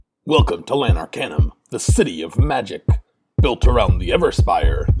Welcome to Lanarcanum, the city of magic. Built around the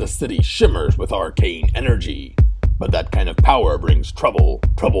Everspire, the city shimmers with arcane energy. But that kind of power brings trouble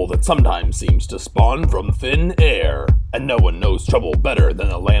that sometimes seems to spawn from thin air. And no one knows trouble better than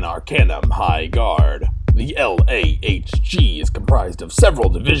the Lanarcanum High Guard. The LAHG is comprised of several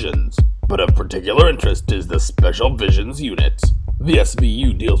divisions, but of particular interest is the Special Visions Unit. The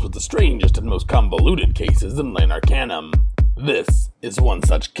SVU deals with the strangest and most convoluted cases in Lanarcanum. This is one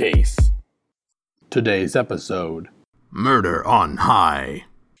such case. Today's episode, Murder on High.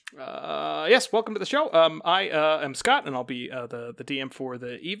 Yes, welcome to the show. I am Scott, and I'll be the DM for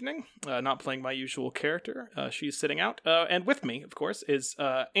the evening, not playing my usual character. She's sitting out. And with me, of course, is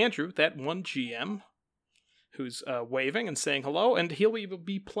Andrew, that one GM, who's waving and saying hello, and he'll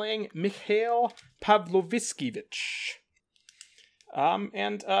be playing Mikhail Pavlovitskivich.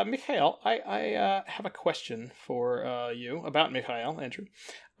 And Mikhail, I have a question for you about Mikhail, Andrew.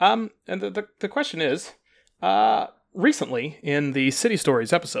 And the question is, recently in the City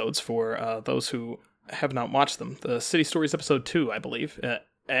Stories episodes, for those who have not watched them, the City Stories episode 2, I believe,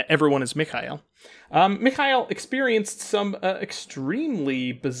 Everyone is Mikhail. Mikhail experienced some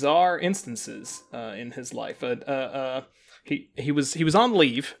extremely bizarre instances in his life. He was on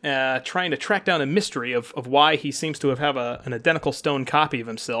leave, trying to track down a mystery of why he seems to have an identical stone copy of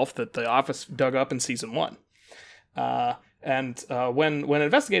himself that the office dug up in season 1. And when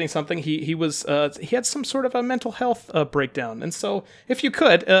investigating something, he had some sort of a mental health breakdown. And so, if you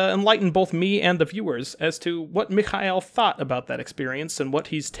could enlighten both me and the viewers as to what Mikhail thought about that experience and what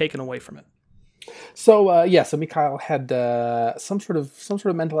he's taken away from it. So Mikhail had some sort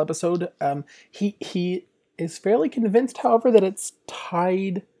of mental episode. He is fairly convinced, however, that it's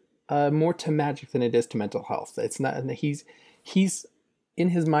tied more to magic than it is to mental health. It's not, and he's in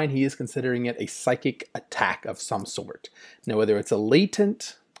his mind, he is considering it a psychic attack of some sort. Now, whether it's a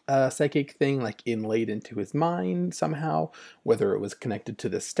latent psychic thing, like inlaid into his mind somehow, whether it was connected to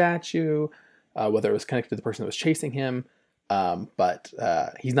the statue, whether it was connected to the person that was chasing him, but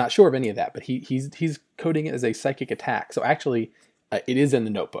he's not sure of any of that. But he's coding it as a psychic attack. So actually, it is in the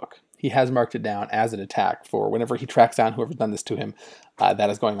notebook. He has marked it down as an attack for whenever he tracks down whoever's done this to him. That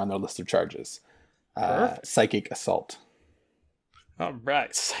is going on their list of charges. Psychic assault. All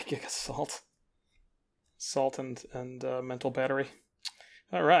right, psychic assault. Assault and mental battery.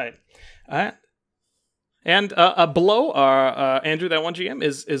 All right. And below our Andrew, that one GM,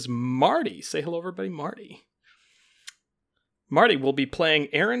 is Marty. Say hello, everybody, Marty. Marty will be playing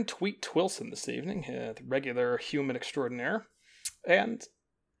Aaron Twillson this evening, the regular human extraordinaire. And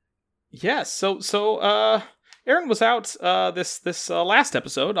yes, so Aaron was out this last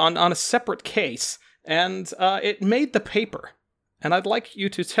episode on a separate case, and it made the paper. And I'd like you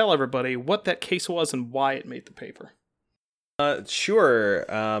to tell everybody what that case was and why it made the paper. Sure.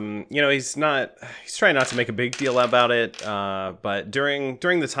 He's trying not to make a big deal about it. But during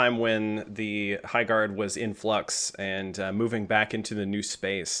the time when the High Guard was in flux and moving back into the new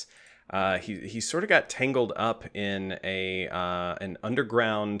space, he sort of got tangled up in an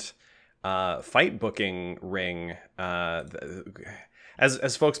underground fight booking ring.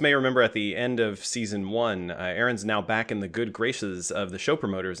 As folks may remember, at the end of season 1, Aaron's now back in the good graces of the show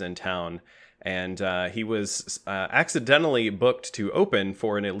promoters in town, and he was accidentally booked to open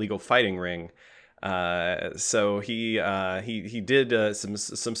for an illegal fighting ring. So he did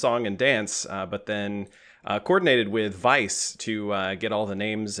some song and dance, but then coordinated with Vice to get all the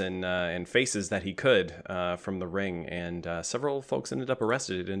names and faces that he could from the ring, and several folks ended up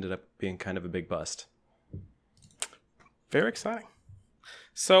arrested. It ended up being kind of a big bust. Very exciting.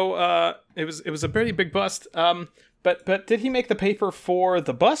 So it was a pretty big bust. But did he make the paper for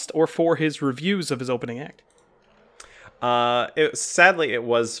the bust or for his reviews of his opening act? Sadly, it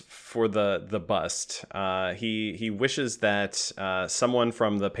was for the bust. He wishes that someone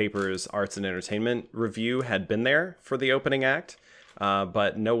from the paper's arts and entertainment review had been there for the opening act.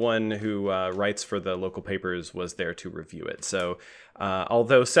 But no one who writes for the local papers was there to review it. So,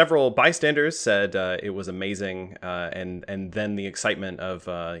 although several bystanders said it was amazing, and then the excitement of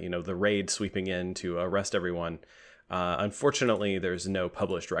the raid sweeping in to arrest everyone, unfortunately, there's no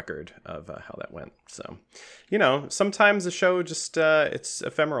published record of how that went. So, sometimes the show just it's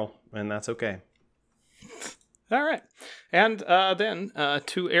ephemeral, and that's okay. All right. And then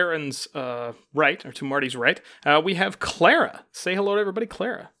to Aaron's right, or to Marty's right, we have Clara. Say hello to everybody,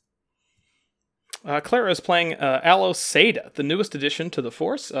 Clara. Clara is playing Seda, the newest addition to the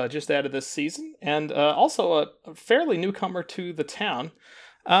Force, just added this season, and also a fairly newcomer to the town.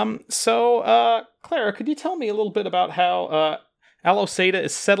 So, Clara, could you tell me a little bit about how Seda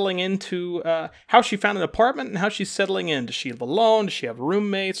is settling into how she found an apartment and how she's settling in. Does she live alone? Does she have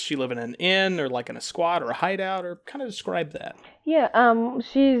roommates? Does she live in an inn or like in a squat or a hideout? Or kind of describe that. Yeah,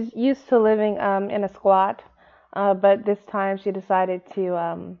 she's used to living in a squat, but this time she decided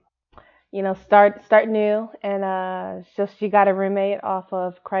to, start new, and she got a roommate off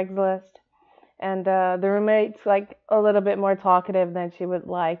of Craigslist, and the roommate's like a little bit more talkative than she would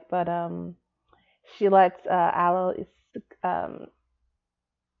like, but she lets Aloe.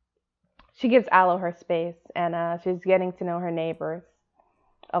 She gives Aloe her space, and she's getting to know her neighbors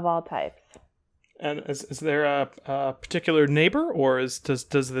of all types. And is there a particular neighbor, or does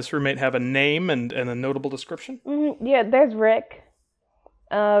this roommate have a name and a notable description? Mm-hmm. Yeah, there's Rick.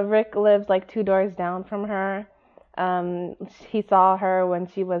 Rick lives like 2 doors down from her. He saw her when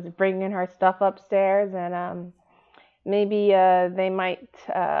she was bringing her stuff upstairs, and maybe they might.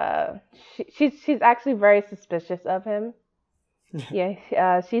 She's actually very suspicious of him.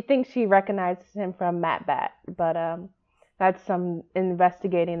 Yeah, she thinks she recognizes him from Matt Bat, but that's some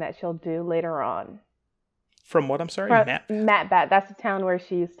investigating that she'll do later on. From what, I'm sorry? Matt Bat. That's the town where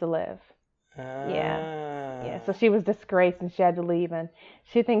she used to live. Yeah. So she was disgraced and she had to leave, and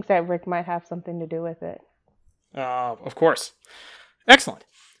she thinks that Rick might have something to do with it. Of course. Excellent.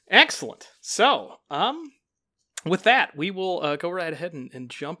 So, with that, we will go right ahead and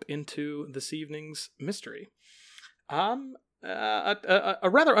jump into this evening's mystery. A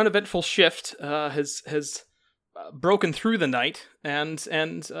rather uneventful shift has broken through the night, and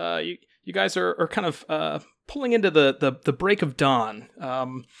you guys are kind of pulling into the break of dawn.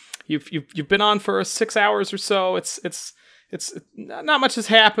 You've been on for 6 hours or so. It's not much has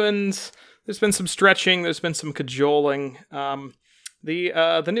happened. There's been some stretching. There's been some cajoling.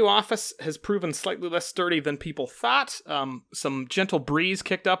 The new office has proven slightly less sturdy than people thought. Some gentle breeze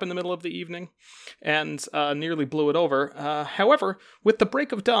kicked up in the middle of the evening and nearly blew it over. However, with the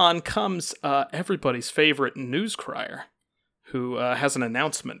break of dawn comes everybody's favorite news crier, who has an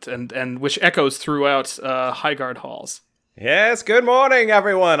announcement and which echoes throughout Highguard halls. Yes, good morning,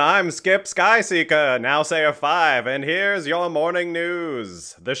 everyone. I'm Skip Skyseeker, now Sayer 5, and here's your morning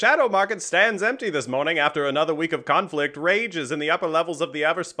news. The shadow market stands empty this morning after another week of conflict rages in the upper levels of the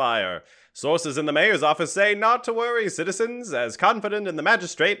Everspire. Sources in the mayor's office say not to worry, citizens, as confident in the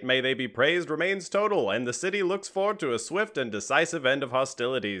magistrate, may they be praised, remains total, and the city looks forward to a swift and decisive end of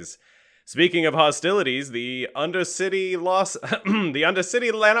hostilities. Speaking of hostilities, the Undercity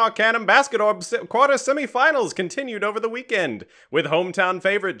Lanark Cannon Basketball quarter semifinals continued over the weekend, with hometown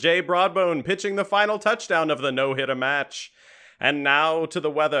favorite Jay Broadbone pitching the final touchdown of the no-hitter match. And now to the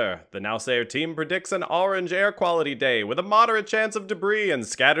weather. The Nowsayer team predicts an orange air quality day with a moderate chance of debris and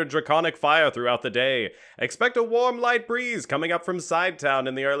scattered draconic fire throughout the day. Expect a warm light breeze coming up from Sidetown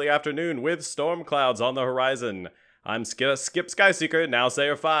in the early afternoon with storm clouds on the horizon. I'm Skip Skyseeker, now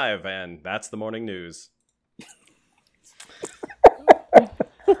Sayer 5, and that's the morning news.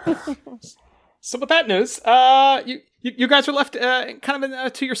 So with that news, you guys are left kind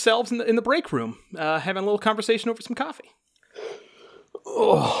of to yourselves in the break room, having a little conversation over some coffee.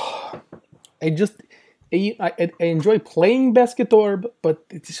 Oh, I enjoy playing Basketball, but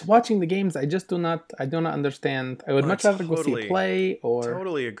just watching the games, I do not understand. I would much rather go see a play or...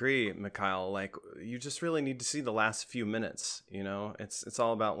 Totally agree, Mikhail. Like, you just really need to see the last few minutes, you know? It's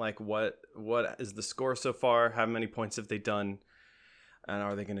all about, like, what is the score so far? How many points have they done? And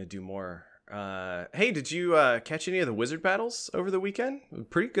are they going to do more? Hey, did you catch any of the wizard battles over the weekend?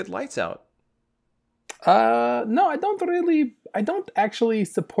 Pretty good lights out. No, I don't actually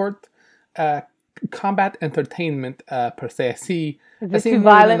support combat entertainment per se. I see too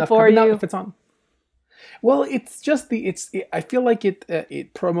violent for you? If it's on. Well, it's just I feel like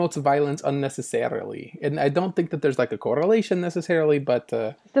it promotes violence unnecessarily, and I don't think that there's like a correlation necessarily. But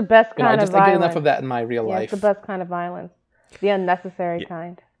it's the best kind of violence. I get enough of that in my real life. It's the best kind of violence, the unnecessary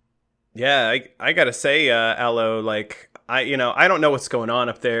kind. Yeah, I gotta say, Aloe, like I don't know what's going on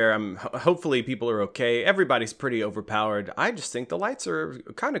up there. Hopefully people are okay. Everybody's pretty overpowered. I just think the lights are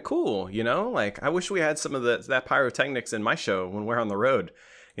kind of cool, you know? Like, I wish we had some of that pyrotechnics in my show when we're on the road.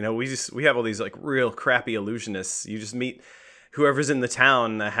 You know, we have all these like real crappy illusionists. You just meet whoever's in the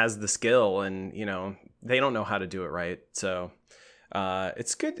town that has the skill, and you know, they don't know how to do it right. So,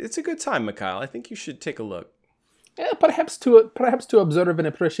 it's good. It's a good time, Mikhail. I think you should take a look. Yeah, perhaps to observe and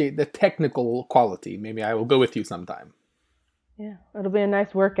appreciate the technical quality. Maybe I will go with you sometime. Yeah, it'll be a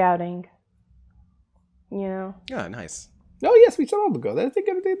nice work outing. You know? Yeah, nice. Oh, yes, we should all go. That's a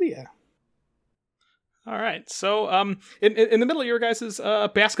good idea. All right. So, in the middle of your guys'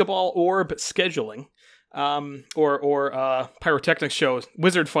 basketball orb scheduling, or pyrotechnic shows,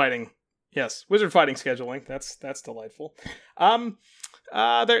 wizard fighting, Yes, wizard fighting scheduling. That's delightful.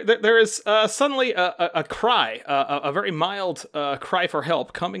 There is suddenly a cry, a very mild cry for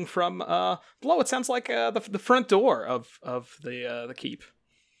help coming from below. It sounds like the front door of the keep.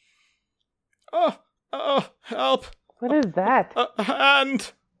 Oh, help! What is that?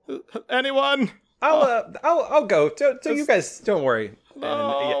 And anyone? I'll go. You guys don't worry.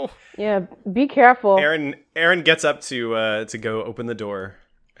 No. Yeah, be careful. Aaron gets up to go open the door,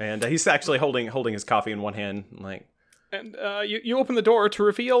 and he's actually holding his coffee in one hand, like. And you open the door to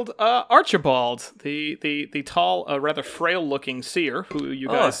reveal Archibald, the tall, rather frail-looking seer who you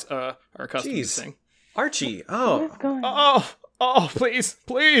guys are accustomed to seeing. Archie, What is going on? Oh,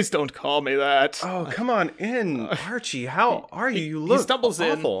 please don't call me that. Oh, come on in, Archie. How are you? You look He stumbles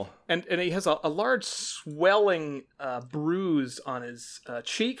awful. in, and he has a large swelling bruise on his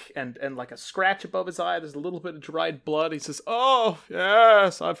cheek, and like a scratch above his eye. There's a little bit of dried blood. He says, "Oh,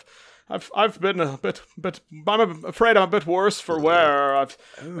 yes, I've been a bit, I'm afraid I'm a bit worse for wear.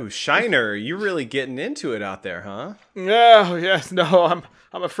 Ooh, Shiner, you're really getting into it out there, huh? Yeah, yes, no,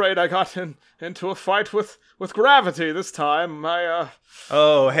 I'm afraid I got into a fight with gravity this time.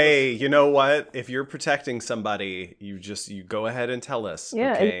 Oh, hey, you know what? If you're protecting somebody, you go ahead and tell us.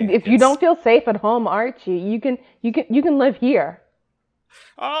 Yeah, okay? if you don't feel safe at home, Archie, you can live here.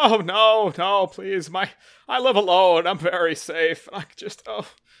 Oh no, please, I live alone. I'm very safe. I just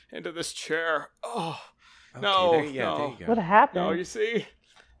into this chair. Oh, Okay, no, there you go. What happened? No, you see,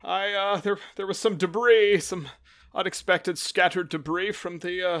 there was some debris, some unexpected scattered debris from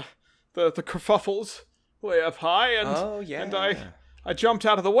the kerfuffles way up high, and and I jumped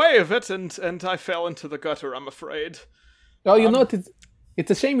out of the way of it, and I fell into the gutter, I'm afraid. Oh, you know,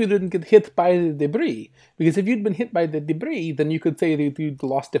 it's a shame you didn't get hit by the debris, because if you'd been hit by the debris, then you could say that you'd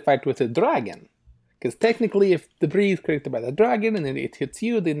lost the fight with a dragon. Because technically, if debris is created by the dragon and then it hits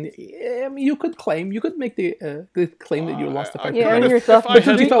you, then you could make the claim that you lost the fight. Yeah, earn if yourself I the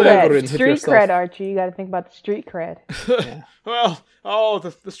had- street fell over and cred. hit Street yourself. cred, Archie. You got to think about the street cred. Well,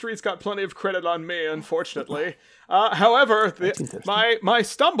 the streets got plenty of credit on me, unfortunately. However, my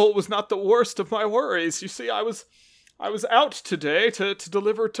stumble was not the worst of my worries. You see, I was out today to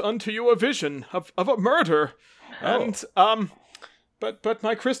deliver unto you a vision of a murder, and But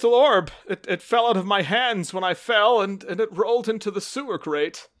my crystal orb, it fell out of my hands when I fell, and it rolled into the sewer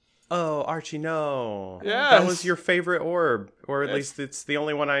grate. Oh, Archie, no. Yes. That was your favorite orb, or at least it's the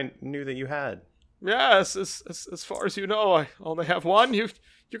only one I knew that you had. Yes, as far as you know, I only have one. You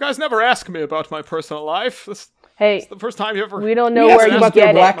guys never ask me about my personal life. This is the first time you ever... We don't know We asked where you you about your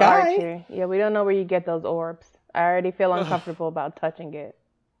get black it, eye. Archie. Yeah, we don't know where you get those orbs. I already feel uncomfortable about touching it.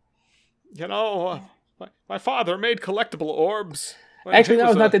 You know, my father made collectible orbs. when Actually, he now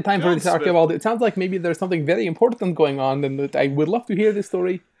was is not a the time for this, gunsmith. Archibald. It sounds like maybe there's something very important going on, and that I would love to hear this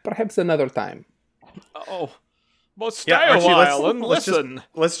story, perhaps another time. Oh, well, stay Archie, a while and let's listen.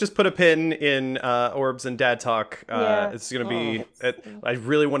 Let's just put a pin in orbs and dad talk. Yeah. It's gonna be. I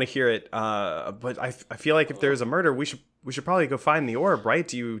really want to hear it. But I feel like if there's a murder, we should probably go find the orb, right?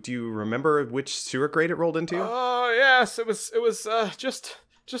 Do you remember which sewer grate it rolled into? Oh yes, it was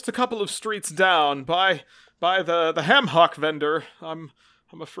just a couple of streets down by the ham hock vendor. I'm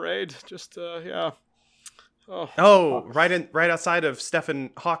afraid. Just yeah. Oh, right outside of Stephen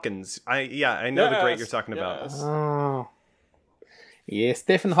Hawkins. I know the grate you're talking about. Yes. Oh, yeah,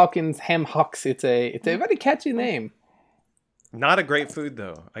 Stephen Hawking's Ham Hocks. It's a very catchy name. Not a great food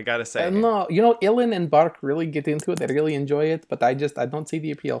though, I gotta say. No, you know, Ilyn and Bark really get into it. They really enjoy it, but I don't see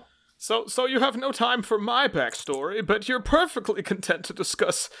the appeal. So you have no time for my backstory, but you're perfectly content to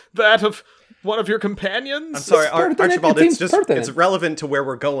discuss that of one of your companions? I'm sorry, pertinent. Archibald. It It's seems just pertinent. it's relevant to where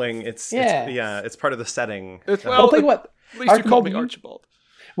we're going. It's part of the setting. I'll tell you what. At least you call Archibald, me Archibald.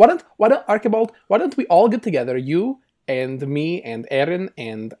 Why don't Archibald? Why don't we all get together? You and me and Aaron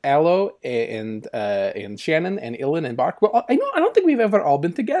and Aloe and Shannon and Ilyn and Bark. Well, I don't think we've ever all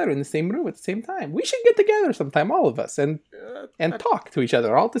been together in the same room at the same time. We should get together sometime, all of us, and talk to each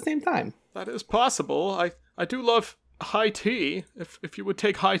other all at the same time. That is possible. I do love high tea. If you would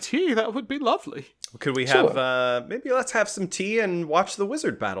take high tea, that would be lovely. Could we have maybe let's have some tea and watch the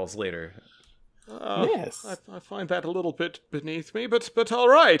wizard battles later? Yes. I find that a little bit beneath me, but all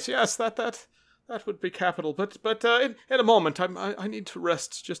right. Yes, that would be capital. But in a moment, I need to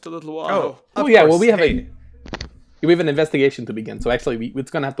rest just a little while. Oh yeah. Well, we have we have an investigation to begin. So actually,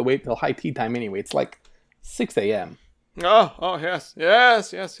 it's gonna have to wait till high tea time anyway. It's like 6 a.m. Oh yes.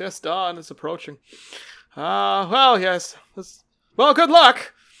 Dawn is approaching. Well, yes. Well, good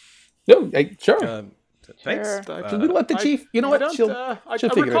luck. No, sure. Thanks. Should we let the chief? You know what? She'll I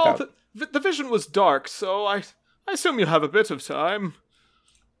figure it recall out. that the vision was dark, so I assume you have a bit of time.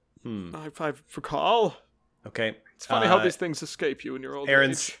 If I recall. Okay. It's funny how these things escape you in your old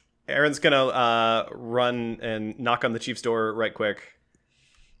age. Aaron's gonna run and knock on the chief's door right quick.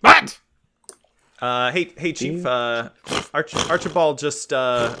 What? Hey, Chief. Archibald just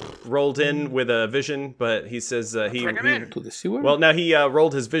rolled in with a vision, but he says he To the sewer? well, now he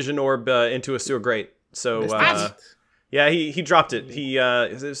rolled his vision orb into a sewer grate. So yeah, he dropped it.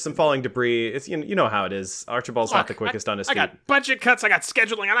 There's some falling debris. It's you know how it is. Archibald's not the quickest on his feet. I got budget cuts. I got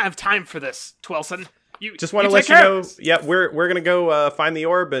scheduling. I don't have time for this, Twillson. You just want to let you know. Yeah, we're gonna go find the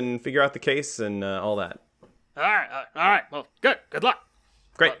orb and figure out the case and all that. All right. Well, good luck.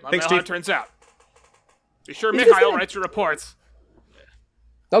 Great. Thanks, Chief. How it turns out. Be sure Mikhail writes your reports.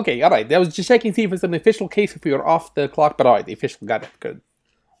 Okay, all right. I was just checking to see if it's an official case if we were off the clock, but all right, the official got it. Good.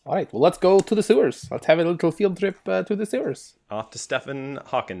 All right, well, let's go to the sewers. Let's have a little field trip to the sewers. Off to Stephen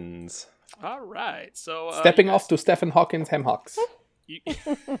Hawkins. All right, so... Stepping off to Stephen Hawkins Hemhawks.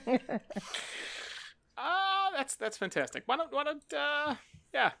 That's fantastic. Why don't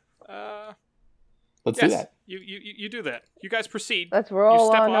Let's do that. You do that. You guys proceed. Let's roll You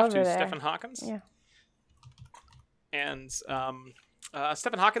step on off over to there. Stephen Hawkins. Yeah. And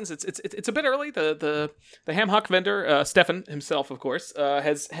Stephen Hawkins, it's a bit early. The ham hock vendor, Stephen himself, of course,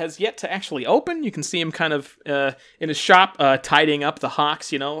 has yet to actually open. You can see him kind of in his shop tidying up the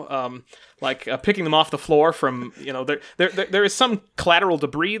hocks, picking them off the floor from, there is some collateral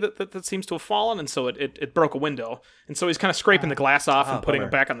debris that seems to have fallen, and so it broke a window. And so he's kind of scraping the glass off and putting it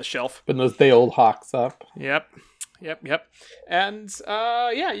back on the shelf. Putting those day old hawks up. Yep. And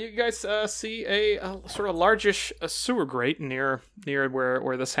you guys see a sort of largish sewer grate near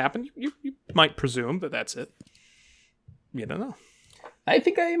where this happened. You might presume that that's it. You don't know. I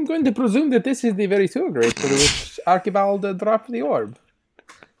think I am going to presume that this is the very sewer grate through which Archibald dropped the orb.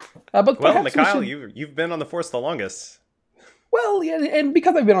 But well, Mikhail, you've been on the force the longest. Well, yeah, and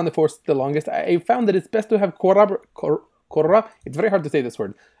because I've been on the force the longest, I found that it's best to have it's very hard to say this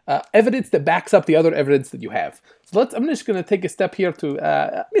word. Evidence that backs up the other evidence that you have. So I'm just going to take a step here to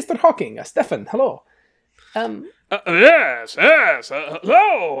Mr. Hawking, Stefan. Hello. Yes.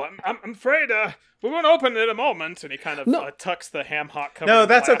 Hello. I'm afraid we won't open in a moment. And he kind of tucks the ham hock cover. No,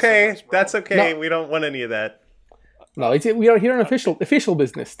 that's okay. That's okay. No. We don't want any of that. No, we are here on official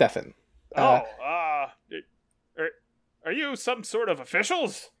business, Stefan. Are you some sort of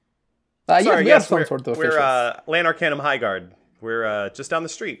officials? Sorry, yes, some sort of officials. We're Land Arcanum High Guard. We're just down the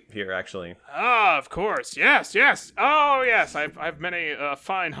street here, actually. Of course. Yes. Oh, yes. I've many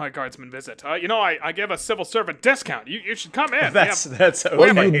fine High Guardsmen visit. I give a civil servant discount. You should come in. That's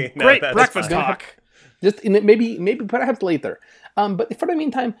okay. Great breakfast talk. Just maybe perhaps later. But for the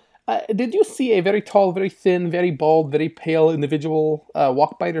meantime, did you see a very tall, very thin, very bald, very pale individual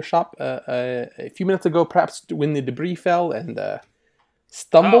walk by your shop a few minutes ago, perhaps when the debris fell and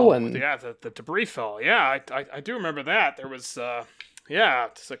stumble? The debris fell. Yeah, I do remember that. There was,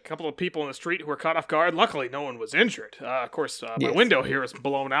 just a couple of people in the street who were caught off guard. Luckily, no one was injured. Of course, my window here is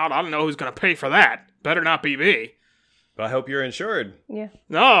blown out. I don't know who's going to pay for that. Better not be me. But I hope you're insured. Yeah.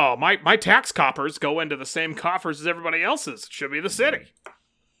 No, my tax coppers go into the same coffers as everybody else's. It should be the city.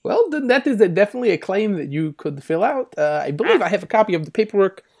 Well, then that is definitely a claim that you could fill out. I believe I have a copy of the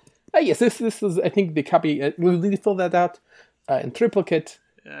paperwork. Yes, this is, I think, the copy. We'll need to fill that out in triplicate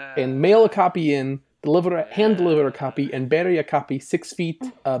and mail a copy in, hand deliver a copy, and bury a copy 6 feet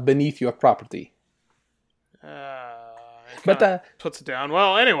beneath your property. But puts it down.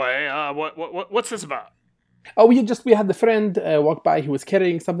 Well, anyway, what's this about? Oh, we had the friend walk by who was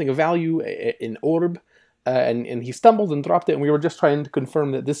carrying something of value, an orb. And he stumbled and dropped it, and we were just trying to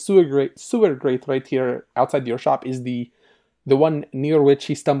confirm that this sewer grate right here outside your shop is the one near which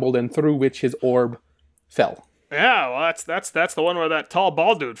he stumbled and through which his orb fell. Yeah, well, that's the one where that tall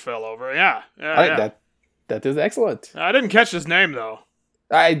bald dude fell over. Yeah. That is excellent. I didn't catch his name though.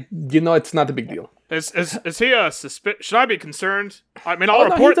 It's not a big deal. Is he a Should I be concerned? I mean, I'll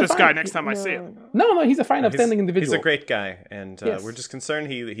report this guy next time I see him. No, he's a fine, upstanding individual. He's a great guy, and we're just concerned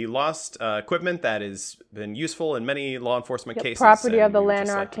he lost equipment that has been useful in many law enforcement cases. Property of the Land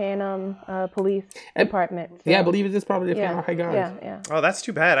Arcanum Police Department. So. Yeah, I believe it is property of High Guard. Yeah. Oh, that's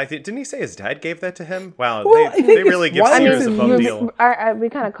too bad. Didn't he say his dad gave that to him? Wow, well, they really give Sears a bum deal. We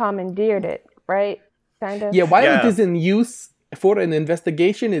kind of commandeered it, right? Kind of. Yeah, while it is in use for an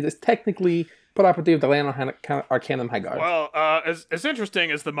investigation, it is technically property of the Land Arcanum High Guard. Well, as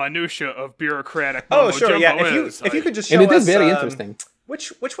interesting as the minutia of bureaucratic sure, yeah. If you could just show us, and it is very interesting.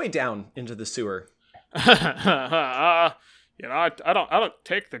 Which way down into the sewer? I don't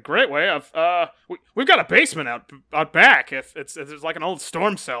take the great way. We've got a basement out back. If it's like an old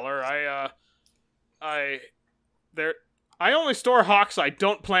storm cellar, I I only store hawks I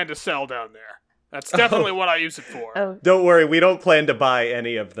don't plan to sell down there. That's definitely what I use it for. Oh, Don't worry, we don't plan to buy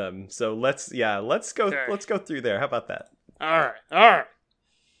any of them. So let's go Okay. let's go through there. How about that? All right.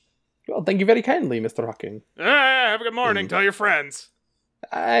 Well, thank you very kindly, Mr. Hawking. Have a good morning. Tell your friends.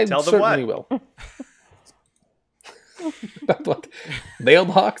 I Tell them certainly will. That's what Veiled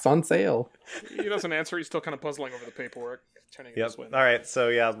Hawks on sale. He doesn't answer. He's still kind of puzzling over the paperwork, turning it Yep. this way. All right. So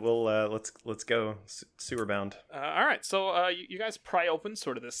yeah, we'll let's go sewer bound. All right, so you guys pry open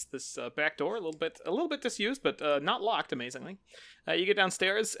sort of this back door, a little bit disused, but not locked. Amazingly, you get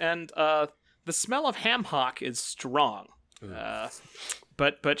downstairs, and the smell of ham hock is strong.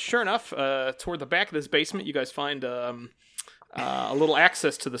 But sure enough, toward the back of this basement, you guys find a little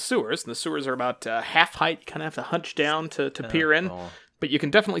access to the sewers. And the sewers are about half height. You kind of have to hunch down to peer in, but you can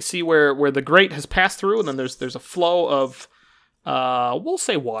definitely see where the grate has passed through, and then there's a flow of we'll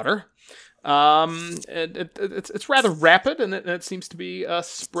say water. It's rather rapid, and it seems to be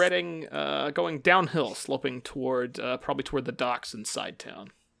spreading, going downhill, sloping toward probably toward the docks inside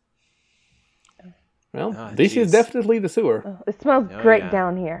town. Well, this is definitely the sewer. oh, it smells great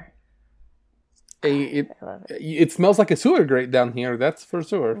down here. It I love it. it smells like a sewer grate down here. That's for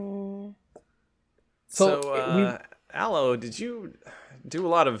sure. So, Aloe, did you do a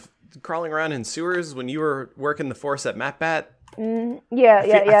lot of crawling around in sewers when you were working the force at MatBat?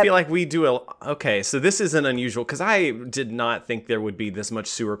 Yeah. I feel like we do okay, so this isn't unusual, because I did not think there would be this much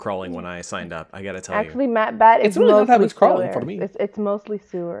sewer crawling when I signed up, I gotta tell Actually, MatBat is It's really not that mostly much crawling sewers. for me. It's mostly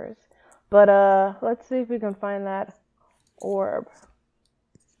sewers. But let's see if we can find that orb.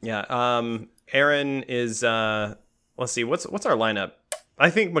 you. Yeah, Aaron is, let's see, what's our lineup? I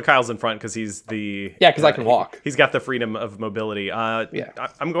think Mikhail's in front because he's the... Yeah, because I can walk. He's got the freedom of mobility. Yeah.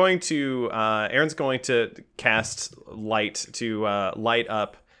 I'm going to... Aaron's going to cast light to light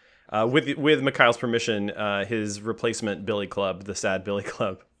up, with Mikhail's permission, his replacement Billy Club, the sad Billy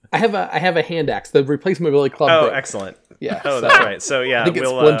Club. I have a hand axe. The replacement Billy Club. Oh, broke. excellent. Yeah. Oh, that's right. So yeah, I think it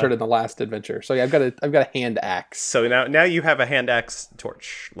we'll, splintered in the last adventure. So yeah, I've got a hand axe. So now you have a hand axe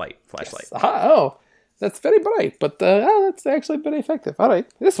torch light, flashlight. Yes. Aha, oh, that's very bright, but that's actually very effective. All right,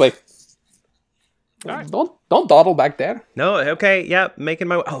 this way. All right. Don't dawdle back there. No, okay, yeah, making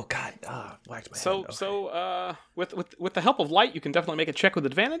my way. Oh God, whacked my So hand. Okay. so with the help of light, you can definitely make a check with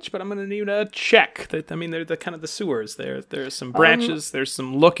advantage. But I'm going to need a check. They're the kind of the sewers. There's some branches. There's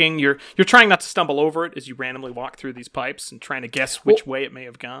some looking. You're trying not to stumble over it as you randomly walk through these pipes and trying to guess which way it may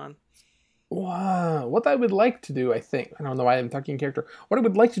have gone. Wow. What I would like to do, I think, I don't know why I'm talking in character. What I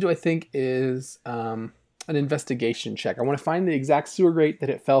would like to do, I think, is an investigation check. I want to find the exact sewer grate that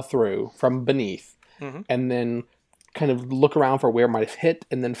it fell through from beneath, and then kind of look around for where it might have hit,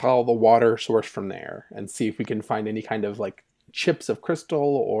 and then follow the water source from there, and see if we can find any kind of like chips of crystal,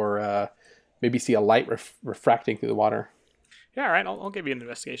 or maybe see a light refracting through the water. Yeah, all right. I'll give you an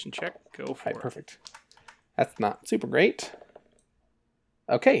investigation check. Go for Right, it. perfect. That's not super great.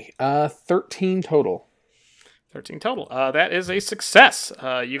 Okay, 13 total. 13 total. That is a success.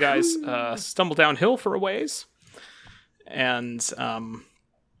 You guys stumble downhill for a ways, and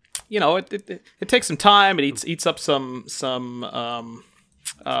it takes some time. It eats up some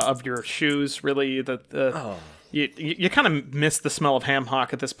of your shoes. Really, you kind of miss the smell of ham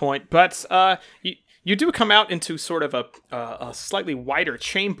hock at this point, but you do come out into sort of a slightly wider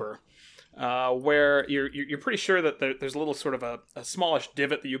chamber. Where you're pretty sure that there's a little sort of a smallish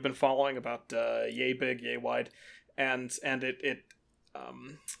divot that you've been following, about yay big, yay wide, and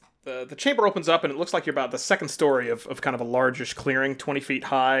the chamber opens up, and it looks like you're about the second story of kind of a largish clearing, 20 feet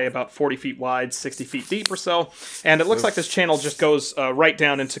high, about 40 feet wide, 60 feet deep or so, and it looks like this channel just goes right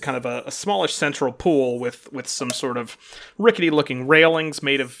down into kind of a smallish central pool with some sort of rickety-looking railings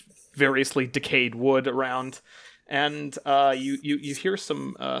made of variously decayed wood around. And you hear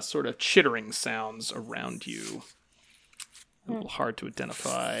some sort of chittering sounds around you. A little hard to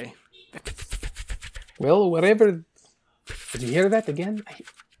identify. Well, whatever. Did you hear that again?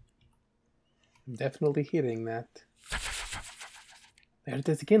 I'm definitely hearing that. There it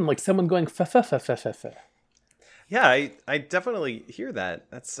is again, like someone going fa. Yeah, I definitely hear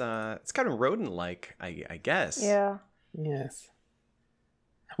that. That's it's kind of rodent-like, I guess. Yeah. Yes.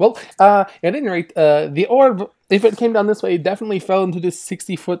 Well, at any rate, the orb, if it came down this way, definitely fell into this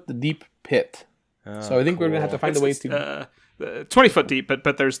 60-foot deep pit. So I think we're going to have to find a way to... 20 foot deep,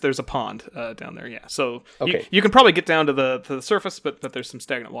 but there's a pond down there, yeah. So Okay. you can probably get down to the surface, but there's some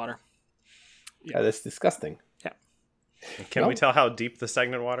stagnant water. that's disgusting. Yeah. Can we tell how deep the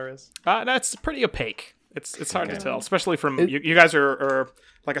stagnant water is? That's pretty opaque. It's hard to tell, especially from... You guys are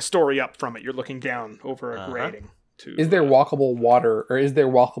like a story up from it. You're looking down over a grating. Is there walkable water, or is there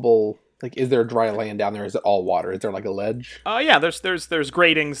walkable Like, is there dry land down there? Is it all water? Is there like a ledge? Yeah, there's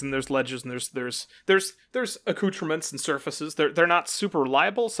gratings and there's ledges and there's accoutrements and surfaces. They're not super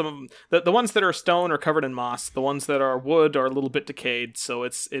reliable. Some of them, the ones that are stone are covered in moss. The ones that are wood are a little bit decayed. So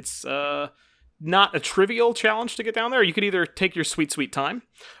it's not a trivial challenge to get down there. You could either take your sweet time,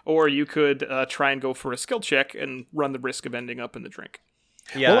 or you could try and go for a skill check and run the risk of ending up in the drink.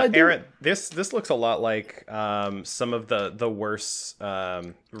 Yeah, Well, Aaron, this looks a lot like some of the worse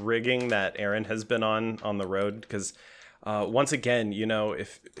rigging that Aaron has been on the road, because once again,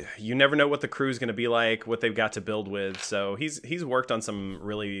 if you never know what the crew's going to be like, what they've got to build with. So he's worked on some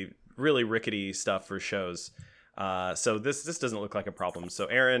really rickety stuff for shows. So this doesn't look like a problem. So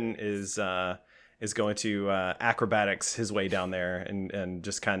Aaron is going to acrobatics his way down there and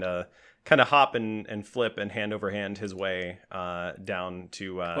just kind of hop and flip and hand over hand his way down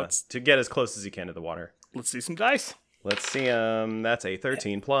to get as close as he can to the water. Let's see some dice. Let's see. That's a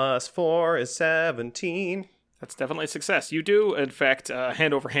 13 plus 4 is 17. That's definitely a success. You do, in fact,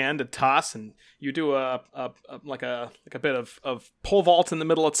 hand over hand and toss, and you do a bit of pole vault in the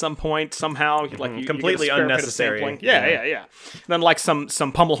middle at some point. Somehow, you completely get a spare bit of unnecessary. sampling. Yeah. And then like some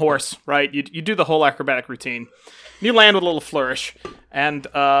pummel horse, right? You do the whole acrobatic routine. You land with a little flourish, and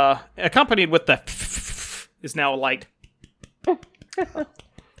accompanied with the is now a light. A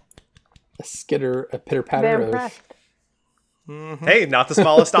skitter, a pitter patter of Hey, not the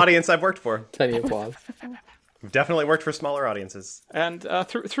smallest audience I've worked for. tiny applause. We've definitely worked for smaller audiences. And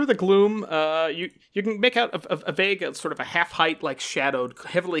through the gloom, you can make out a vague, sort of a half-height, like shadowed,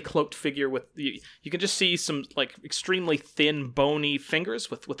 heavily cloaked figure with you can just see some like extremely thin, bony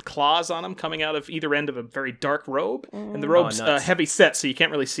fingers with claws on them coming out of either end of a very dark robe, and the robe's heavy set, so you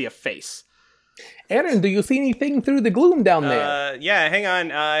can't really see a face. Aaron, do you see anything through the gloom down there? Yeah, hang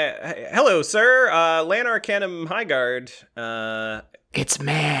on. Hello, sir. Lanarcanum Highguard. It's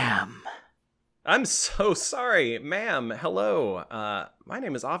ma'am. I'm so sorry, ma'am. Hello. My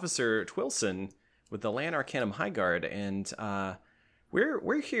name is Officer Twillson with the Lanarcanum Highguard, and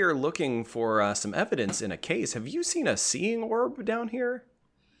we're here looking for some evidence in a case. Have you seen a seeing orb down here?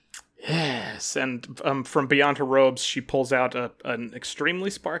 Yes, and from beyond her robes, she pulls out an extremely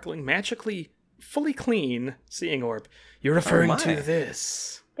sparkling, magically fully clean seeing orb. You're referring to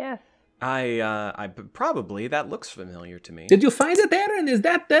this? Yes. I probably, that looks familiar to me. Did you find it, Aaron? Is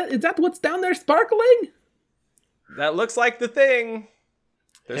that what's down there sparkling? That looks like the thing.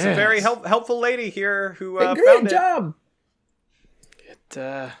 There's a very helpful lady here who found it. Great job.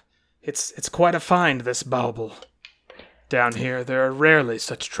 It's quite a find, this bauble. Down here, there are rarely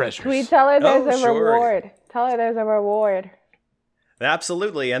such treasures. We tell her there's a reward. Tell her there's a reward.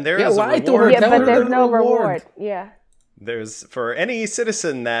 Absolutely, and there is a lie reward. to her. Yeah, Tell but her there's the no reward. reward. Yeah. There's for any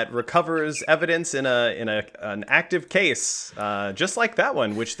citizen that recovers evidence in an active case, just like that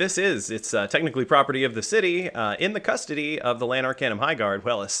one, which this is. It's technically property of the city, in the custody of the Lanarcanum Highguard.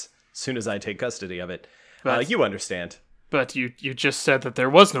 Well, as soon as I take custody of it, you understand. But you just said that there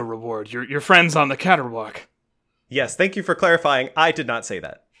was no reward. Your friends on the catwalk. Yes, thank you for clarifying. I did not say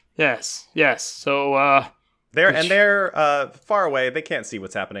that. Yes. So, They're far away. They can't see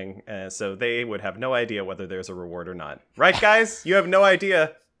what's happening, so they would have no idea whether there's a reward or not. Right, guys? You have no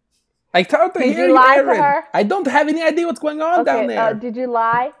idea. I can't Did hear you lie Aaron. to her? I don't have any idea what's going on down there. Did you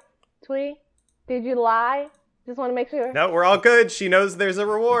lie, Twee? Did you lie? Just want to make sure. No, we're all good. She knows there's a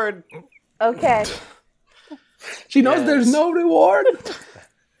reward. Okay. She knows there's no reward.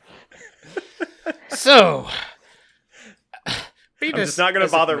 So, I'm just not going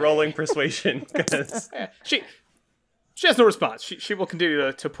to bother rolling persuasion because she has no response. She will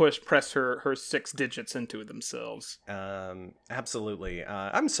continue to press her 6 digits into themselves. Absolutely.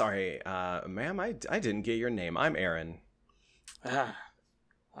 I'm sorry, ma'am. I didn't get your name. I'm Aaron.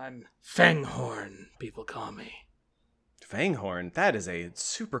 I'm Fanghorn, people call me. Fanghorn. That is a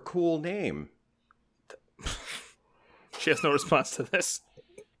super cool name. She has no response to this.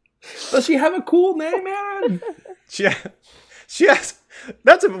 Does she have a cool name, Aaron? She has.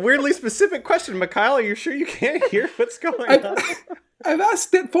 That's a weirdly specific question, Mikhail. Are you sure you can't hear what's going on? I've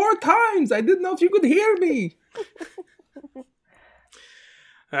asked it 4 times. I didn't know if you could hear me.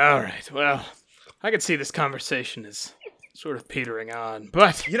 All right. Well, I can see this conversation is sort of petering on,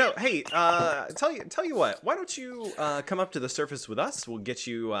 but hey, tell you what. Why don't you come up to the surface with us? We'll get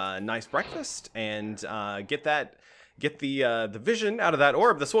you a nice breakfast and get the vision out of that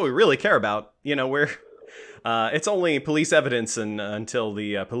orb. That's what we really care about. It's only police evidence until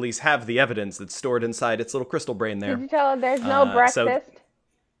the police have the evidence that's stored inside its little crystal brain there. Did you tell her there's no breakfast?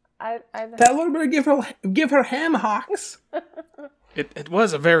 Tell her to give her ham hocks. It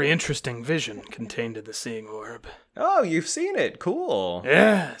was a very interesting vision contained in the seeing orb. Oh, you've seen it. Cool.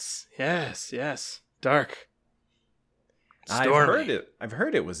 Yes. Dark. Stormy. I've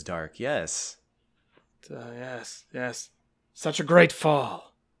heard it was dark, yes. Yes. Such a great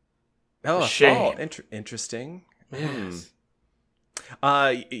fall. Oh, a shame. fall. Interesting. Yes.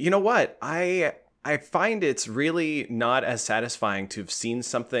 You know what? I find it's really not as satisfying to have seen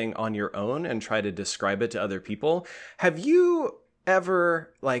something on your own and try to describe it to other people. Have you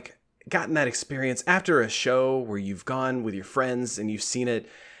ever, gotten that experience after a show where you've gone with your friends and you've seen it,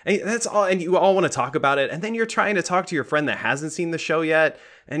 and that's all, and you all want to talk about it, and then you're trying to talk to your friend that hasn't seen the show yet,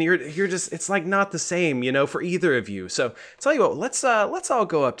 and you're just, it's not the same, for either of you. So tell you what, let's all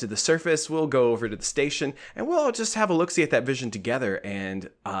go up to the surface. We'll go over to the station, and we'll all just have a look-see at that vision together.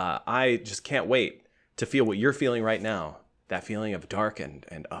 And I just can't wait to feel what you're feeling right now. That feeling of dark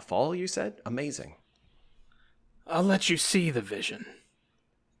and a fall, you said? Amazing. I'll let you see the vision,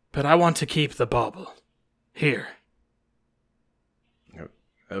 but I want to keep the bauble here.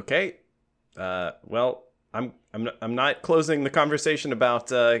 Okay. Well, I'm not closing the conversation about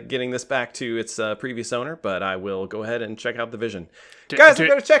getting this back to its previous owner, but I will go ahead and check out the vision. Guys, I'm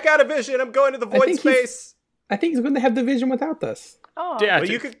going to check out a vision. I'm going to the void space. I think he's going to have the vision without us. Oh. Yeah, well,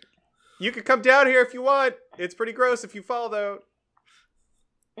 you could come down here if you want. It's pretty gross if you fall, though.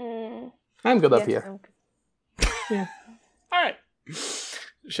 I'm good up here. Yeah. All right.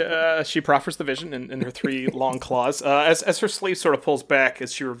 She proffers the vision in her three long claws. As her sleeve sort of pulls back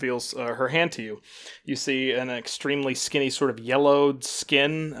as she reveals her hand to you, you see an extremely skinny, sort of yellowed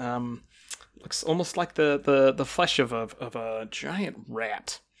skin. Looks almost like the flesh of a giant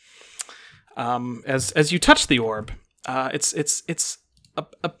rat. As you touch the orb, it's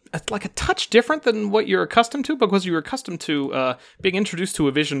like a touch different than what you're accustomed to, because you're accustomed to being introduced to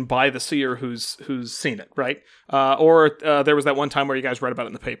a vision by the seer who's seen it, right? Or there was that one time where you guys read about it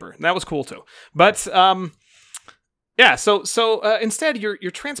in the paper, and that was cool too. But yeah, so instead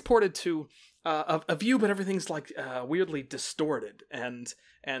you're transported to a view, but everything's weirdly distorted and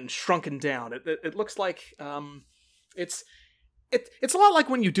shrunken down. It looks like It's a lot like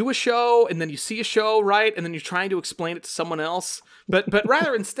when you do a show and then you see a show, right? And then you're trying to explain it to someone else. But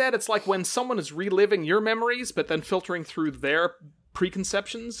rather instead, it's like when someone is reliving your memories, but then filtering through their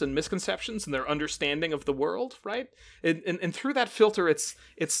preconceptions and misconceptions and their understanding of the world, right? And through that filter, it's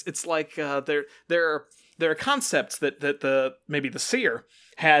like there are concepts that maybe the seer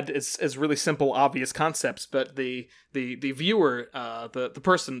had as really simple, obvious concepts, but the viewer, the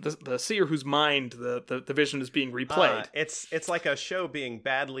person, the seer whose mind the vision is being replayed. It's like a show being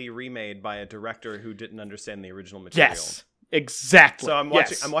badly remade by a director who didn't understand the original material. Yes, exactly. So I'm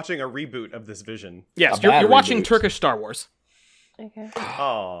watching a reboot of this vision. Yes, you're watching Turkish Star Wars. Okay.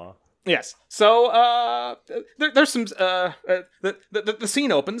 Oh. Yes. So there's some the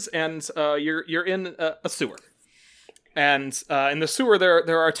scene opens and you're in a sewer. And in the sewer,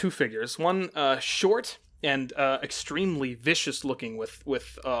 there are two figures. One short and extremely vicious looking,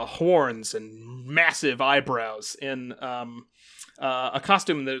 with horns and massive eyebrows, in a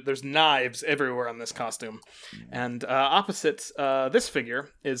costume. There's knives everywhere on this costume. And opposite this figure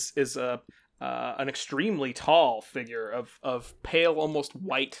is an extremely tall figure of pale, almost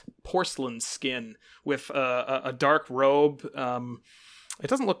white porcelain skin, with a dark robe. It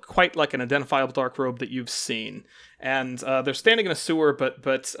doesn't look quite like an identifiable dark robe that you've seen. And they're standing in a sewer, but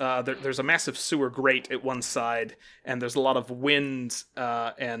there's a massive sewer grate at one side, and there's a lot of wind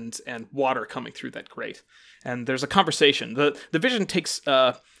and water coming through that grate. And there's a conversation. The vision takes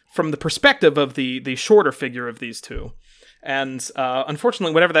from the perspective of the shorter figure of these two. And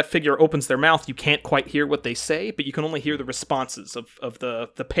unfortunately, whenever that figure opens their mouth, you can't quite hear what they say, but you can only hear the responses of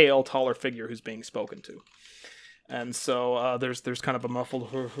the pale, taller figure who's being spoken to. And so there's kind of a muffled,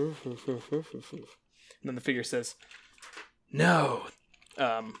 and then the figure says, "No,"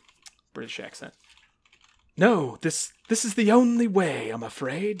 British accent. "No, this is the only way, I'm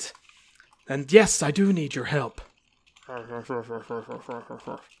afraid. And yes, I do need your help." "Well,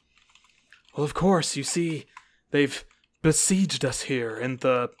 of course, you see, they've besieged us here," in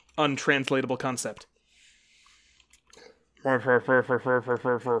the untranslatable concept.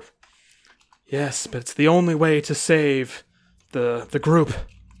 "Yes, but it's the only way to save the group.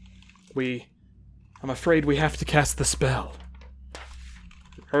 I'm afraid we have to cast the spell."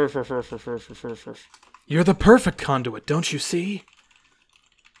 "You're the perfect conduit, don't you see?"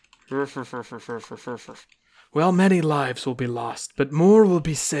 "Well, many lives will be lost, but more will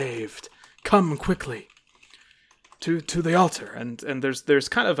be saved. Come quickly to the altar." And there's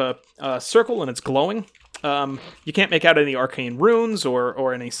kind of a circle, and it's glowing. You can't make out any arcane runes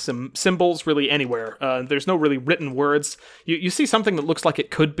or any symbols really anywhere. There's no really written words. You see something that looks like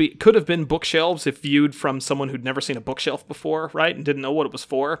it could have been bookshelves if viewed from someone who'd never seen a bookshelf before, right, and didn't know what it was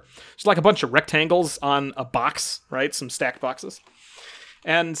for. It's like a bunch of rectangles on a box, right, some stacked boxes.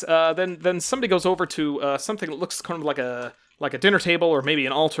 And then somebody goes over to something that looks kind of like a dinner table, or maybe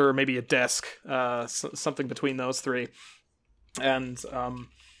an altar, or maybe a desk, something between those three. And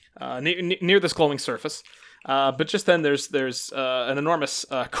near this glowing surface, but just then there's an enormous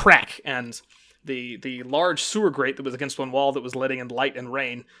crack, and the large sewer grate that was against one wall that was letting in light and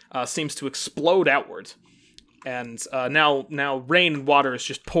rain seems to explode outward, and now rain and water is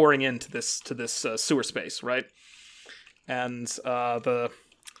just pouring into this sewer space, right? And the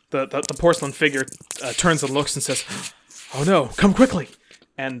porcelain figure turns and looks and says, "Oh no, come quickly!"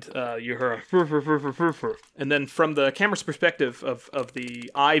 And you hear a fur. And then from the camera's perspective of the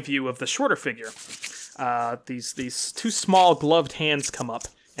eye view of the shorter figure, these two small gloved hands come up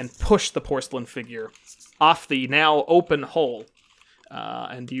and push the porcelain figure off the now open hole.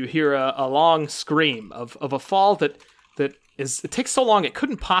 And you hear a long scream of a fall that is, it takes so long it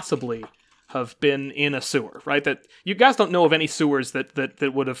couldn't possibly have been in a sewer, right? That you guys don't know of any sewers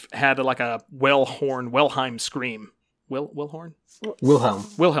that would have had like a Wilhelm scream. Wilhelm?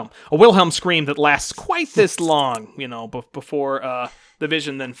 A Wilhelm scream that lasts quite this long, before the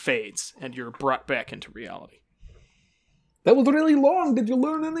vision then fades and you're brought back into reality. That was really long. Did you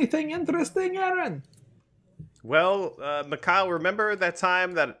learn anything interesting, Aaron? Well, Mikhail, remember that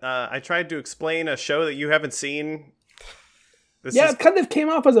time that I tried to explain a show that you haven't seen? It kind of came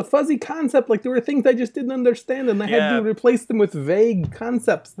off as a fuzzy concept, like there were things I just didn't understand, and I had to replace them with vague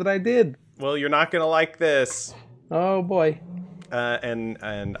concepts that I did. Well, you're not going to like this. Oh, boy.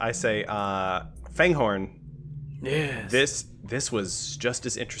 And I say, Fanghorn. Yes. This was just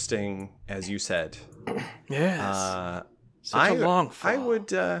as interesting as you said. Yes. Such a long fall.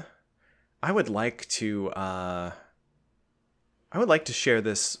 I would like to share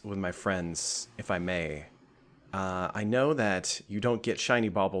this with my friends, if I may. I know that you don't get shiny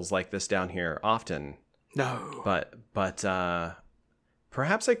baubles like this down here often. No. But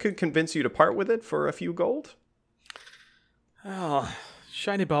perhaps I could convince you to part with it for a few gold? Oh,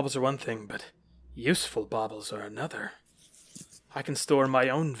 shiny baubles are one thing, but useful baubles are another. I can store my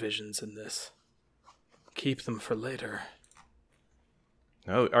own visions in this. Keep them for later.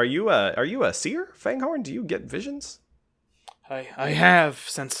 Oh, are you a seer, Fanghorn? Do you get visions? I have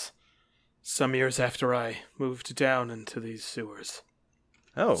since some years after I moved down into these sewers.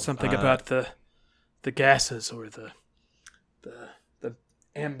 Oh, something about the gases or the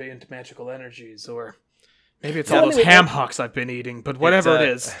ambient magical energies, or maybe it's all those ham hocks I've been eating. But whatever it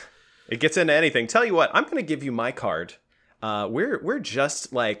is, it gets into anything. Tell you what, I'm going to give you my card. We're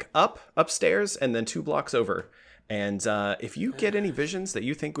just like upstairs and then 2 blocks over. And if you get any visions that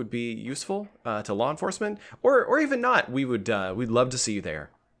you think would be useful to law enforcement, or even not, we'd love to see you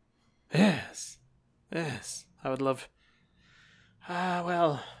there. Yes, I would love.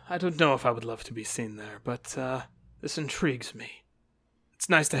 Well, I don't know if I would love to be seen there, but this intrigues me. It's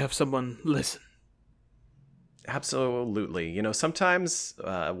nice to have someone listen. Absolutely. Sometimes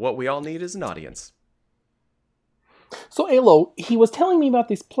what we all need is an audience. So, Alo, he was telling me about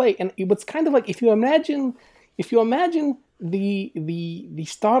this play, and it was kind of like if you imagine the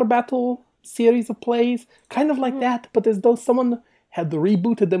Star Battle series of plays, kind of like that, but as though someone had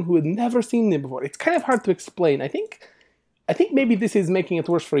rebooted them who had never seen them before. It's kind of hard to explain. I think maybe this is making it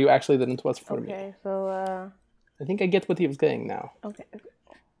worse for you actually than it was for me. Okay, so I think I get what he was saying now. Okay.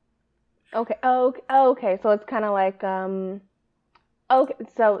 Okay. So it's kind of like okay.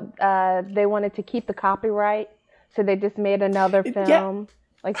 So they wanted to keep the copyright, so they just made another film. Yeah.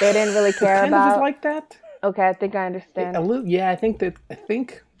 Like they didn't really care kind about. Kind of is like that. Okay, I think I understand.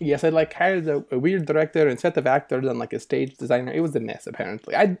 Yes, I hired a weird director and set of actors and like a stage designer. It was a mess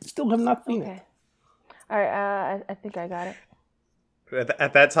apparently. I still have not seen it. All right, I think I got it.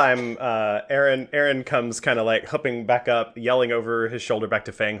 At that time, Aaron comes kind of like hopping back up, yelling over his shoulder back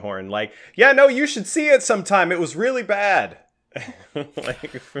to Fanghorn, like, "Yeah, no, you should see it sometime. It was really bad."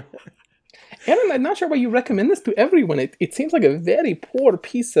 Aaron, I'm not sure why you recommend this to everyone. It seems like a very poor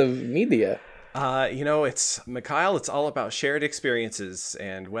piece of media. It's Mikhail. It's all about shared experiences,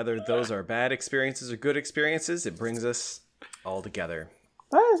 and whether those are bad experiences or good experiences, it brings us all together.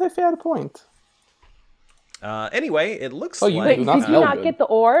 That is a fair point. Anyway, it looks like... Wait, did you not get the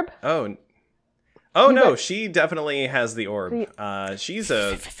orb? Oh no, she definitely has the orb. She's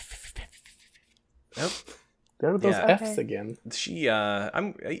a... There are those Yeah. F's again. She,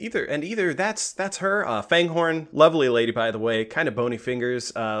 I'm either that's her, Fanghorn, lovely lady, by the way, kind of bony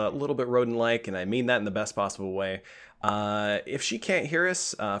fingers, a little bit rodent-like, and I mean that in the best possible way. If she can't hear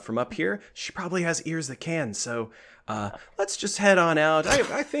us from up here, she probably has ears that can. So let's just head on out.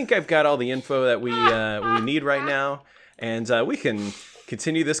 I think I've got all the info that we need right now, and we can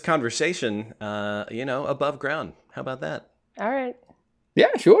continue this conversation, above ground. How about that? All right. Yeah,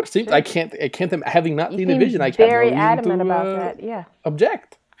 sure. See, I can't. Having not seen a vision, I can't. Very adamant about that. Yeah.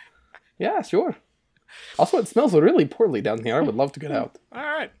 Object. Yeah, sure. Also, it smells really poorly down here. I would love to get out. All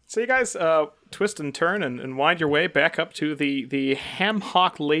right. So you guys twist and turn and wind your way back up to the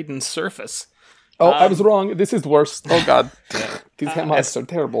ham-hock-laden surface. Oh, I was wrong. This is worse. Oh God, these ham hocks are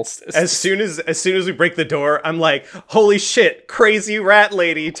terrible. As soon as we break the door, I'm like, holy shit, crazy rat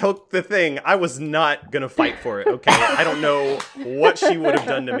lady took the thing. I was not gonna fight for it, okay? I don't know what she would have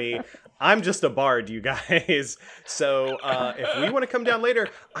done to me. I'm just a bard, you guys. So if we want to come down later,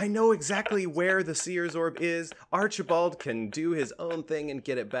 I know exactly where the Seer's Orb is. Archibald can do his own thing and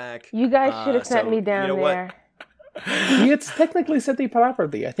get it back. You guys should have sent me down there. What? It's technically city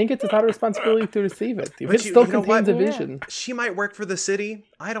property. I think it's our responsibility to receive it. If it still contains a vision. She might work for the city.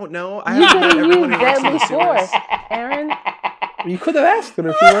 I don't know. You can use deadly force, Aaron. You could have asked her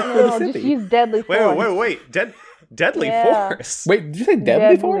if you worked for the city. Just use deadly force. Wait. Deadly force? Wait, did you say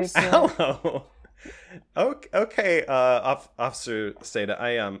deadly force? Hello. Okay, Officer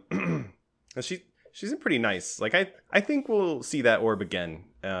Seda, she seemed pretty nice. Like I think we'll see that orb again.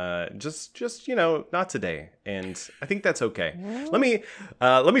 Just not today, and I think that's okay. Let me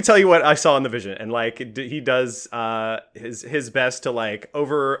tell you what I saw in the vision, and like he does his best to like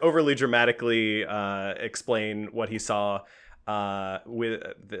overly dramatically explain what he saw. I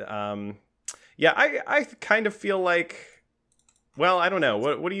kind of feel like. Well, I don't know.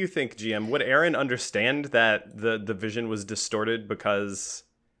 What do you think, GM? Would Aaron understand that the vision was distorted because?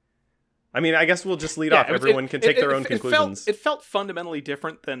 I mean, I guess we'll just lead off. Everyone can take their own conclusions. It felt fundamentally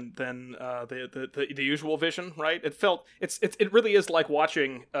different than the usual vision, right? It really is like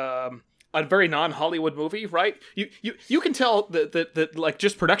watching a very non-Hollywood movie, right? You can tell that like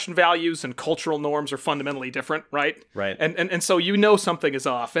just production values and cultural norms are fundamentally different, right? Right. And so something is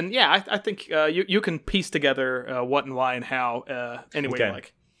off. And yeah, I think you can piece together what and why and how anyway you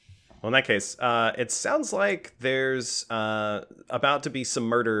like. Well, in that case, it sounds like there's about to be some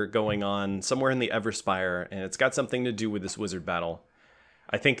murder going on somewhere in the Everspire, and it's got something to do with this wizard battle.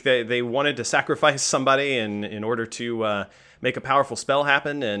 I think they wanted to sacrifice somebody in order to make a powerful spell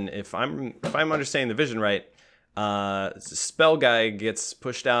happen, and if I'm understanding the vision right, spell guy gets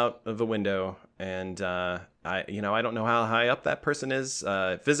pushed out of the window, and I don't know how high up that person is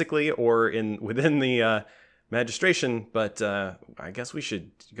physically or within the magistration, but I guess we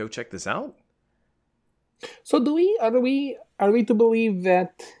should go check this out. So are we to believe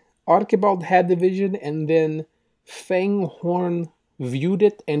that Archibald had the vision and then Fanghorn viewed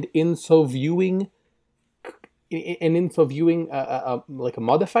it, and in so viewing like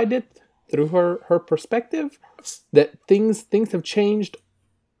modified it through her perspective, that things have changed,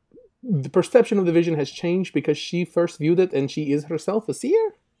 the perception of the vision has changed because she first viewed it and she is herself a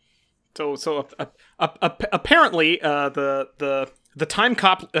seer? So apparently the time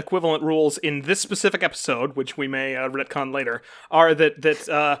cop equivalent rules in this specific episode, which we may retcon later, are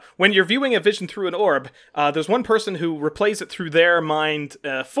that when you're viewing a vision through an orb, there's one person who replays it through their mind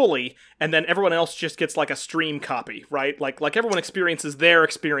fully, and then everyone else just gets like a stream copy, right? Like everyone experiences their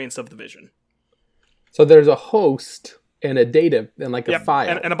experience of the vision. So there's a host and a data and like a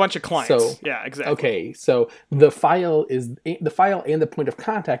file and a bunch of clients. So, yeah, exactly. Okay, so the file and the point of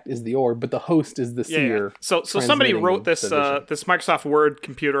contact is the orb, but the host is the seer. Yeah. So somebody wrote this Microsoft Word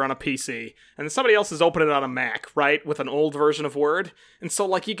computer on a PC, and somebody else is opening it on a Mac, right, with an old version of Word, and so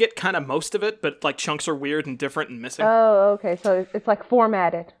like you get kind of most of it, but like chunks are weird and different and missing. Oh, okay. So it's like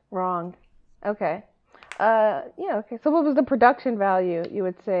formatted wrong. Okay. Okay. So what was the production value, you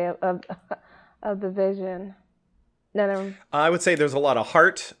would say, of the vision? No. I would say there's a lot of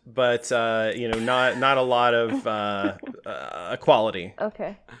heart, but not a lot of quality.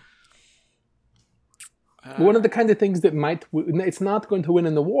 Okay. One of the kinds of things that it's not going to win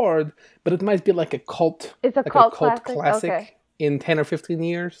an award, but it might be like a cult. It's a cult classic in 10 or 15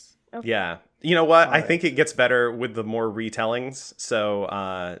 years. Okay. Yeah. You know what? I think it gets better with the more retellings.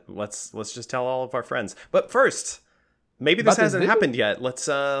 So let's just tell all of our friends. But first, maybe this hasn't happened yet. Let's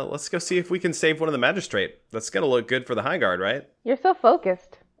go see if we can save one of the magistrate. That's gonna look good for the High Guard, right? You're so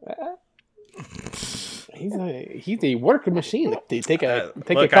focused. He's a working machine. They take a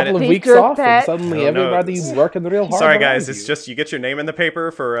look, couple of Teacher's weeks off, and pet. suddenly No, no, everybody's it's- working real hard. Sorry, around guys. you. It's just you get your name in the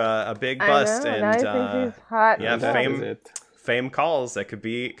paper for a big bust, I know, and I think he's hot. yeah, That fame. is it. Fame calls. That could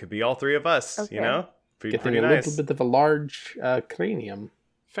be all three of us. Okay. You know, be Getting pretty a nice. little bit of a large cranium.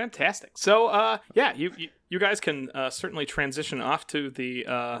 Fantastic. So, yeah, you guys can certainly transition off to the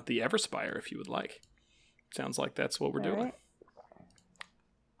Everspire if you would like. Sounds like that's what we're doing. Alright.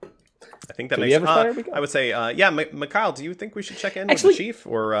 I think that So makes. the Everspire we go? I would say, yeah, Mikhail. Do you think we should check in Actually- with the chief,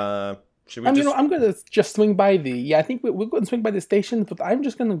 or should we I'm, just? I'm gonna just swing by the. Yeah, I think we'll go and swing by the station, but I'm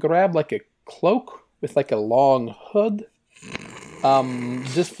just gonna grab like a cloak with like a long hood,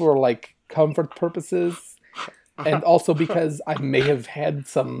 just for like comfort purposes, and also because I may have had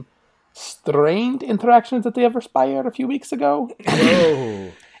some strained interactions at the Everspire a few weeks ago.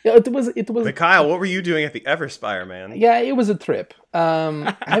 Whoa, Yeah, it was. Mikhail, what were you doing at the Everspire, man? Yeah, it was a trip.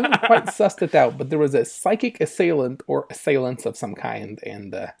 I haven't quite sussed it out, but there was a psychic assailant or assailants of some kind,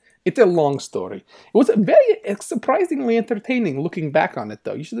 and it's a long story. It was it's surprisingly entertaining looking back on it,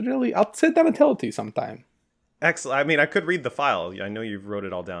 though. You should really. I'll sit down and tell it to you sometime. Excellent. I mean, I could read the file. I know you've wrote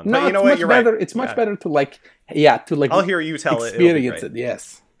it all down. No, but you know it's what? much You're better. right. It's much Yeah. better to like. I'll hear you tell it. experience it.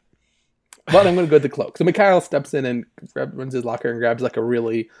 Yes. But I'm going to go to the cloak. So Mikhail steps in and runs his locker and grabs like a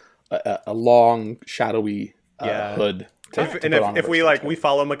really a long, shadowy hood. If we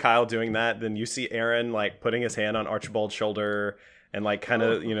follow Mikhail doing that, then you see Aaron like putting his hand on Archibald's shoulder and like kind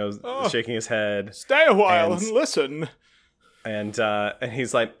of shaking his head. Stay a while And- and listen. And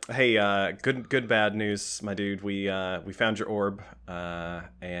he's like, "Hey, good bad news, my dude. We found your orb,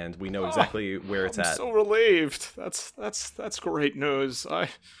 and we know exactly where it's I'm at. so relieved. That's great news.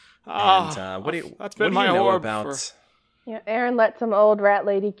 And what do you that's been what do you my know orb about? for- Yeah, Aaron let some old rat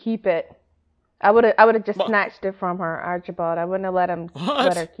lady keep it. I would have just What? snatched it from her, Archibald. I wouldn't have let What?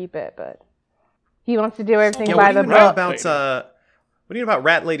 let her keep it, but he wants to do everything Yeah, by what do the you know book. about what do you know about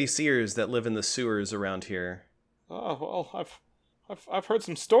rat lady seers that live in the sewers around here? Oh well, I've heard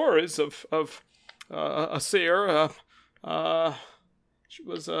some stories of a seer. She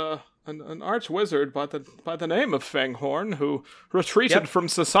was an arch wizard by the name of Fanghorn, who retreated Yep. from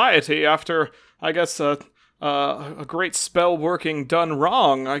society after, I guess, a great spell working done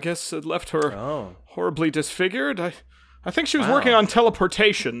wrong. I guess it left her Oh, horribly disfigured. I think she was Wow. working on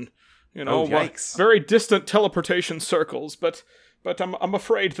teleportation. Oh, yikes. Very distant teleportation circles, but I'm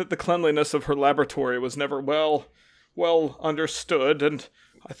afraid that the cleanliness of her laboratory was never well understood, and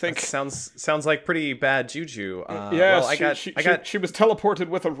I think sounds like pretty bad juju. yes, well, she was teleported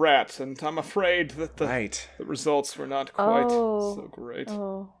with a rat, and I'm afraid that the right. results were not quite Oh. so great.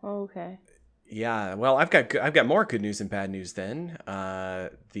 Oh, okay. Yeah, well, I've got more good news and bad news then.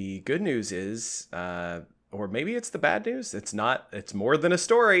 The good news is, or maybe it's the bad news. It's not. It's more than a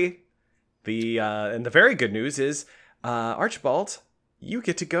story. And the very good news is, Archibald, you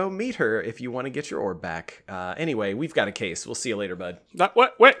get to go meet her if you want to get your orb back. Anyway, we've got a case. We'll see you later, bud.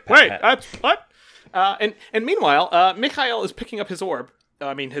 Wait! pat. That's what? And meanwhile, Mikhail is picking up his orb.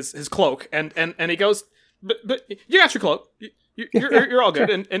 I mean his cloak, and he goes, but you got your cloak. You're all good.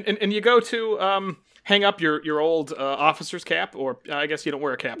 Sure. And you go to hang up your old officer's cap, or I guess you don't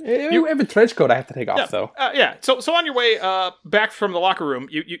wear a cap. You have a trench coat I have to take off, though. Yeah. So on your way back from the locker room,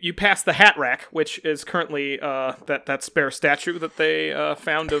 you pass the hat rack, which is currently that spare statue that they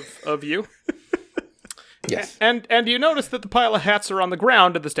found of you. Yes. And you notice that the pile of hats are on the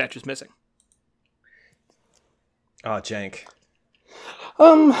ground and the statue's missing. Oh, jank.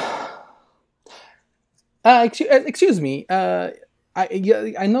 Excuse me. I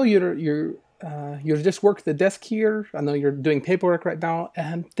know you're just work the desk here. I know you're doing paperwork right now.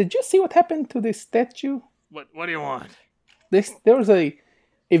 Did you see what happened to this statue? What do you want? There was a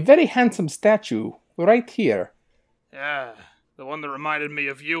very handsome statue right here. Yeah, the one that reminded me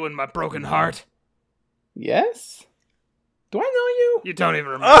of you and my broken heart. Yes? Do I know you? You don't even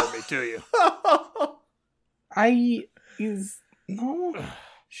remember me, do you? No.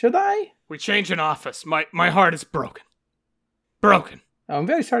 Should I? We changed an office. My heart is broken. Broken. Oh, I'm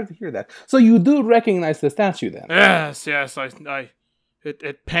very sorry to hear that. So you do recognize the statue then? Yes.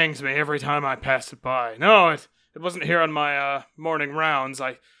 It pangs me every time I pass it by. No, it wasn't here on my morning rounds.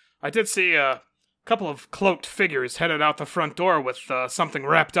 I did see a couple of cloaked figures headed out the front door with something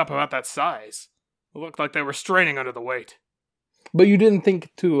wrapped up about that size. It looked like they were straining under the weight. But you didn't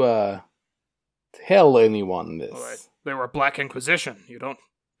think to tell anyone this? Well, they were a Black Inquisition. You don't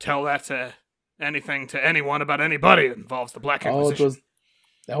tell that to anything to anyone about anybody that involves the Black Inquisition.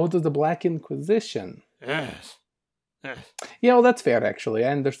 It was the Black Inquisition. Yes. That's fair, actually.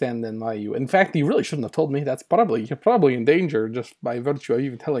 I understand then why you... In fact, you really shouldn't have told me. You're probably in danger just by virtue of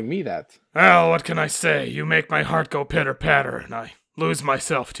even telling me that. Well, what can I say? You make my heart go pitter-patter, and I lose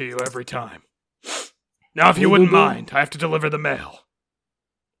myself to you every time. Now, if you wouldn't mind, I have to deliver the mail.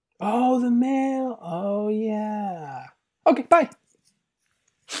 Oh, the mail. Oh, yeah. Okay, bye.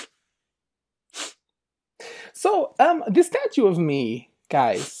 So, the statue of me,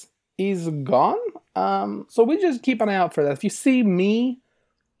 guys, is gone. So we just keep an eye out for that. If you see me,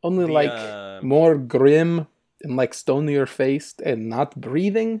 only more grim and stonier faced and not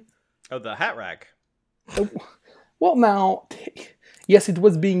breathing. Oh, the hat rack. Well, now, yes, it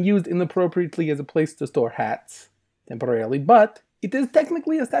was being used inappropriately as a place to store hats temporarily, but it is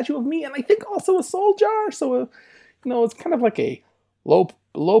technically a statue of me, and I think also a soul jar. So, it's kind of like a low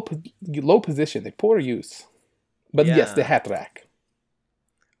position, a poor use. But yes, the hat rack.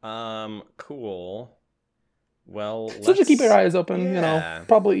 Cool. Well, so just keep your eyes open.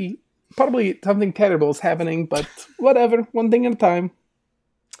 Probably something terrible is happening, but whatever. One thing at a time.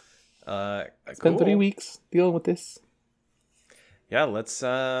 It's been 3 weeks dealing with this. Yeah, let's.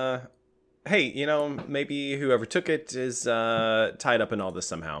 Hey, maybe whoever took it is tied up in all this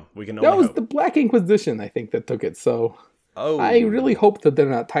somehow. We can only That was hope. the Black Inquisition, I think, that took it. So I really hope that they're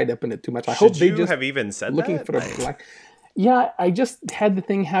not tied up in it too much. I hope they just have even said looking that? for a black. Yeah, I just had the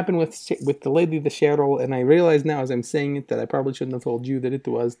thing happen with the lady, the Cheryl, and I realize now as I'm saying it that I probably shouldn't have told you that it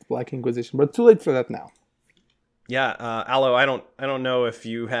was the Black Inquisition, but it's too late for that now. Yeah, Aloe, I don't know if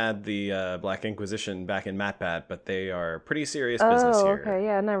you had the Black Inquisition back in MatBat, but they are pretty serious business here. Oh, okay,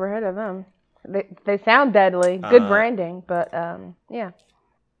 yeah, I never heard of them. They sound deadly. Good branding, but yeah.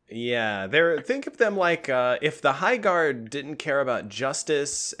 Yeah, think of them like if the High Guard didn't care about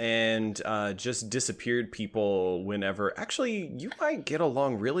justice and just disappeared people whenever. Actually, you might get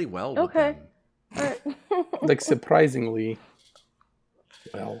along really well with them. All right. Surprisingly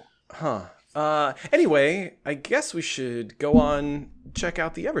well. Huh. Anyway, I guess we should go on check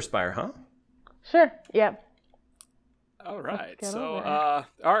out the Everspire, huh? Sure. Yeah. All right. So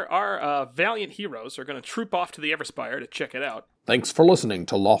our valiant heroes are going to troop off to the Everspire to check it out. Thanks for listening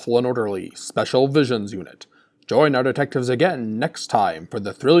to Lawful and Orderly Special Visions Unit. Join our detectives again next time for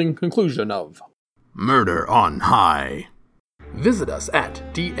the thrilling conclusion of Murder on High. Visit us at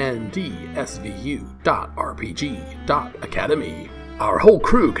dndsvu.rpg.academy. Our whole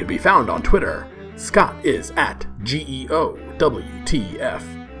crew can be found on Twitter. Scott is at GEOWTF.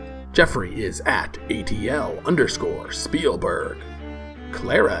 Jeffrey is at ATL_Spielberg.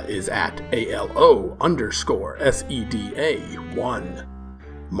 Clara is at ALO_SEDA1.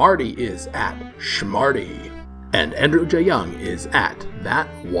 Marty is at Schmarty. And Andrew J. Young is at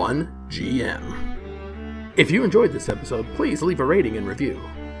That1GM. If you enjoyed this episode, please leave a rating and review,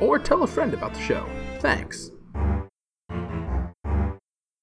 or tell a friend about the show. Thanks.